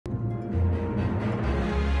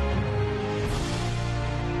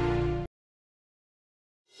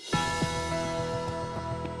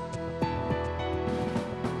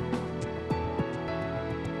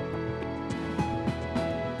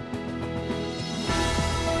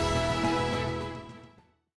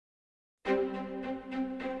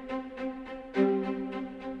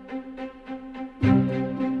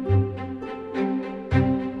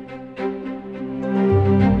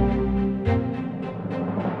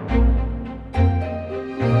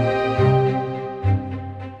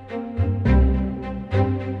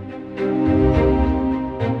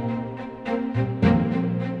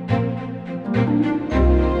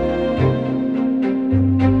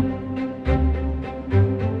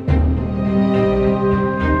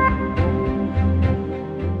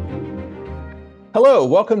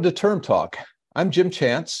Hello, welcome to Term Talk. I'm Jim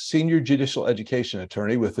Chance, Senior Judicial Education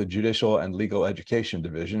Attorney with the Judicial and Legal Education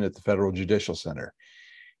Division at the Federal Judicial Center.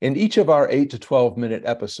 In each of our 8 to 12-minute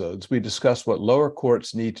episodes, we discuss what lower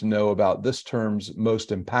courts need to know about this term's most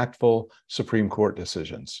impactful Supreme Court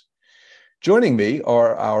decisions. Joining me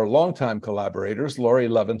are our longtime collaborators, Laurie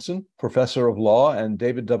Levenson, Professor of Law and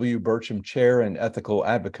David W. Burcham Chair in Ethical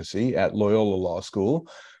Advocacy at Loyola Law School,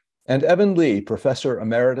 and Evan Lee, Professor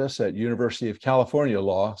Emeritus at University of California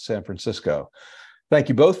Law, San Francisco. Thank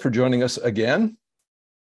you both for joining us again.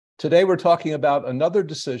 Today, we're talking about another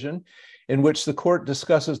decision in which the court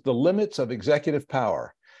discusses the limits of executive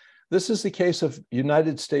power. This is the case of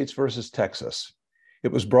United States versus Texas.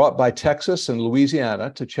 It was brought by Texas and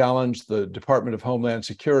Louisiana to challenge the Department of Homeland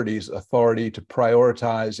Security's authority to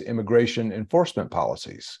prioritize immigration enforcement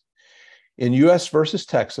policies. In U.S. versus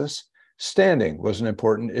Texas, standing was an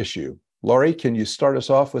important issue. Laurie, can you start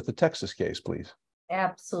us off with the Texas case, please?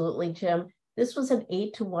 Absolutely, Jim. This was an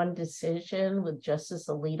 8-1 decision with Justice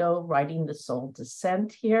Alito writing the sole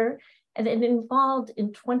dissent here. And it involved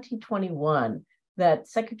in 2021 that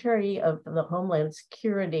Secretary of the Homeland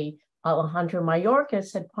Security, Alejandro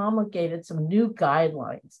Mayorkas, had promulgated some new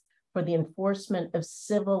guidelines for the enforcement of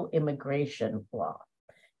civil immigration law.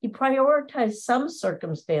 He prioritized some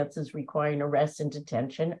circumstances requiring arrest and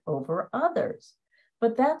detention over others.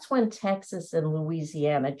 But that's when Texas and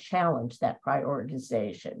Louisiana challenged that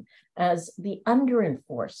prioritization as the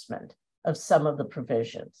under-enforcement of some of the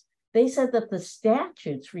provisions. They said that the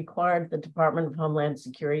statutes required the Department of Homeland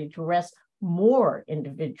Security to arrest more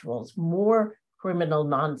individuals, more criminal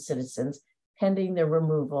non-citizens, pending their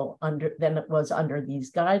removal than it was under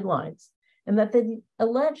these guidelines. And that they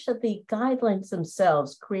alleged that the guidelines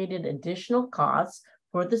themselves created additional costs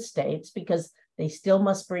for the states because they still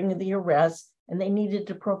must bring the arrest and they needed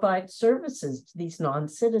to provide services to these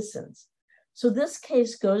non-citizens. So this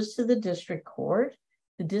case goes to the district court.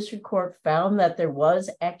 The district court found that there was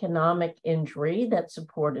economic injury that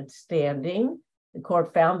supported standing. The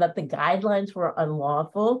court found that the guidelines were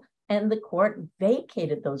unlawful, and the court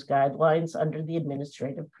vacated those guidelines under the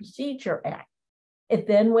Administrative Procedure Act. It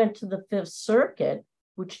then went to the Fifth Circuit,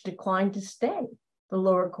 which declined to stay the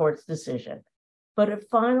lower court's decision. But it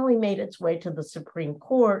finally made its way to the Supreme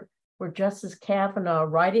Court, where Justice Kavanaugh,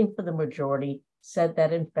 writing for the majority, said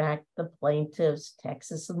that, in fact, the plaintiffs,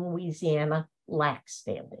 Texas and Louisiana, lack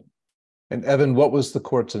standing. And Evan, what was the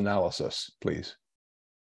court's analysis, please?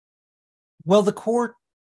 Well, the court,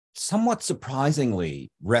 somewhat surprisingly,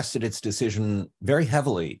 rested its decision very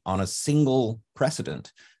heavily on a single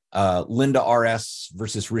precedent, Linda R.S.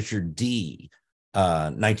 versus Richard D.,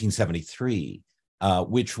 1973,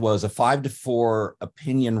 which was a 5-4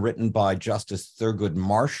 opinion written by Justice Thurgood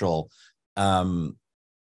Marshall,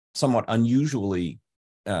 somewhat unusually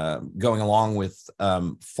going along with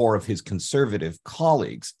 4 of his conservative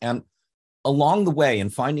colleagues. And along the way, in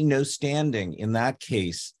finding no standing in that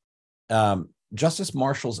case, Justice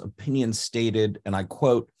Marshall's opinion stated, and I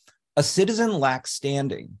quote, "A citizen lacks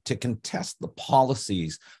standing to contest the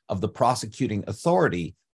policies of the prosecuting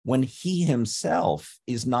authority when he himself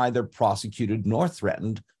is neither prosecuted nor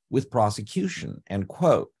threatened with prosecution," end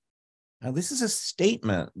quote. Now, this is a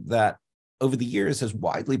statement that over the years has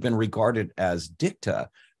widely been regarded as dicta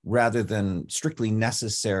rather than strictly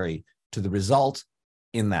necessary to the result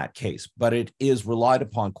in that case, but it is relied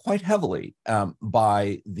upon quite heavily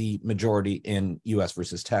by the majority in U.S.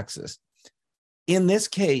 versus Texas. In this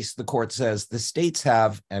case, the court says the states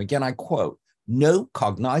have, and again, I quote, "no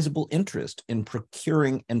cognizable interest in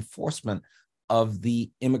procuring enforcement of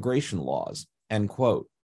the immigration laws," end quote.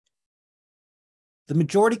 The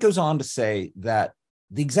majority goes on to say that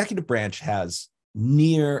the executive branch has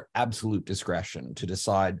near absolute discretion to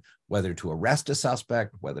decide whether to arrest a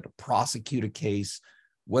suspect, whether to prosecute a case,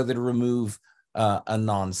 whether to remove a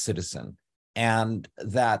non-citizen, and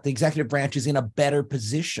that the executive branch is in a better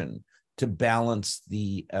position to balance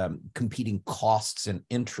the competing costs and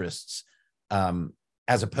interests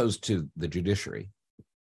as opposed to the judiciary.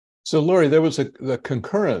 So, Laurie, there was the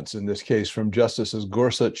concurrence in this case from Justices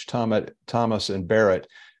Gorsuch, Thomas, and Barrett.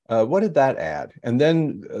 What did that add? And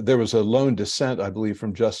then there was a lone dissent, I believe,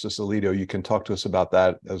 from Justice Alito. You can talk to us about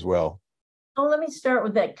that as well. Oh, let me start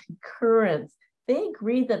with that concurrence. They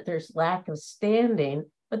agree that there's lack of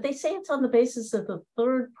standing, but they say it's on the basis of the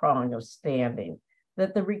third prong of standing,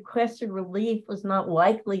 that the requested relief was not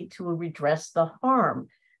likely to redress the harm,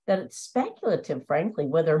 that it's speculative, frankly,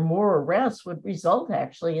 whether more arrests would result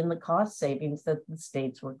actually in the cost savings that the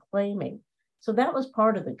states were claiming. So that was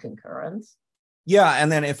part of the concurrence. Yeah,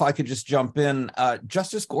 and then if I could just jump in,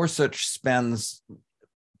 Justice Gorsuch spends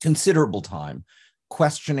considerable time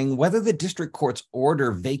questioning whether the district court's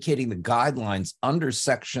order vacating the guidelines under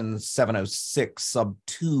Section 706 sub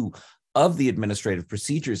 2 of the Administrative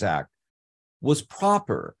Procedures Act was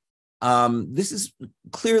proper. This is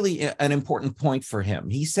clearly an important point for him.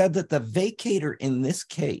 He said that the vacator in this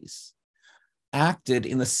case acted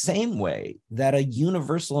in the same way that a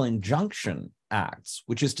universal injunction acts,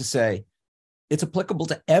 which is to say, it's applicable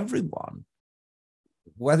to everyone,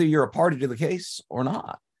 whether you're a party to the case or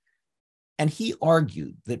not. And he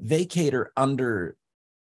argued that vacator under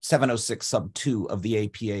 706 sub 2 of the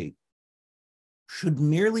APA should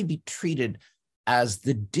merely be treated as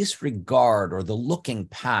the disregard or the looking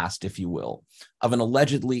past, if you will, of an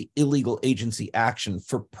allegedly illegal agency action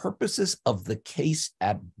for purposes of the case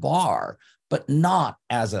at bar, but not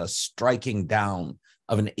as a striking down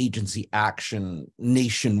of an agency action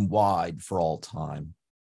nationwide for all time.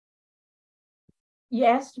 You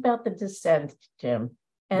asked about the dissent, Jim,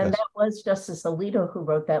 and Yes. that was Justice Alito who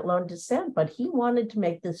wrote that lone dissent, but he wanted to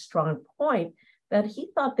make this strong point that he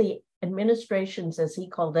thought the administration's, as he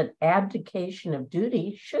called it, abdication of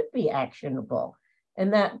duty should be actionable,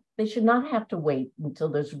 and that they should not have to wait until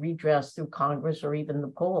there's redress through Congress or even the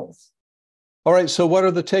polls. All right, so what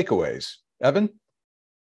are the takeaways? Evan?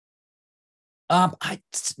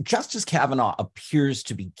 Justice Kavanaugh appears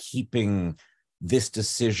to be keeping this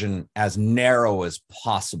decision as narrow as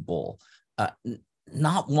possible,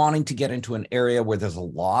 not wanting to get into an area where there's a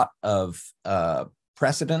lot of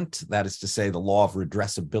precedent, that is to say, the law of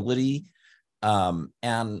redressability,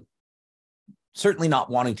 and certainly not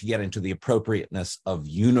wanting to get into the appropriateness of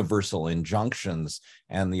universal injunctions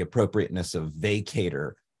and the appropriateness of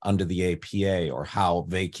vacator under the APA, or how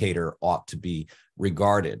vacator ought to be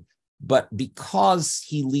regarded. But because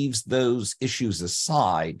he leaves those issues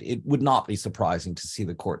aside, it would not be surprising to see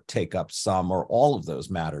the court take up some or all of those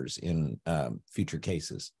matters in future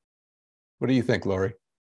cases. What do you think, Laurie?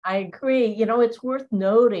 I agree. You know, it's worth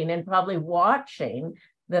noting and probably watching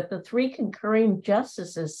that the three concurring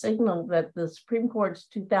justices signaled that the Supreme Court's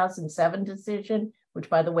 2007 decision, which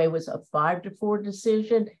by the way was a 5-4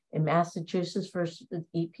 decision in Massachusetts versus the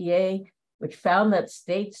EPA, which found that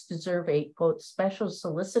states deserve a, quote, special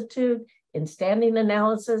solicitude in standing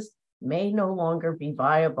analysis, may no longer be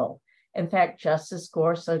viable. In fact, Justice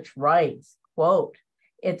Gorsuch writes, quote,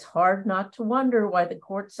 "It's hard not to wonder why the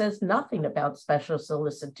court says nothing about special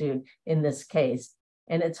solicitude in this case.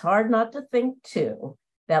 And it's hard not to think, too,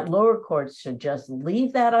 that lower courts should just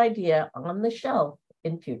leave that idea on the shelf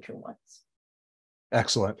in future ones."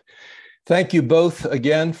 Excellent. Thank you both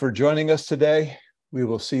again for joining us today. We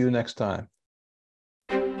will see you next time.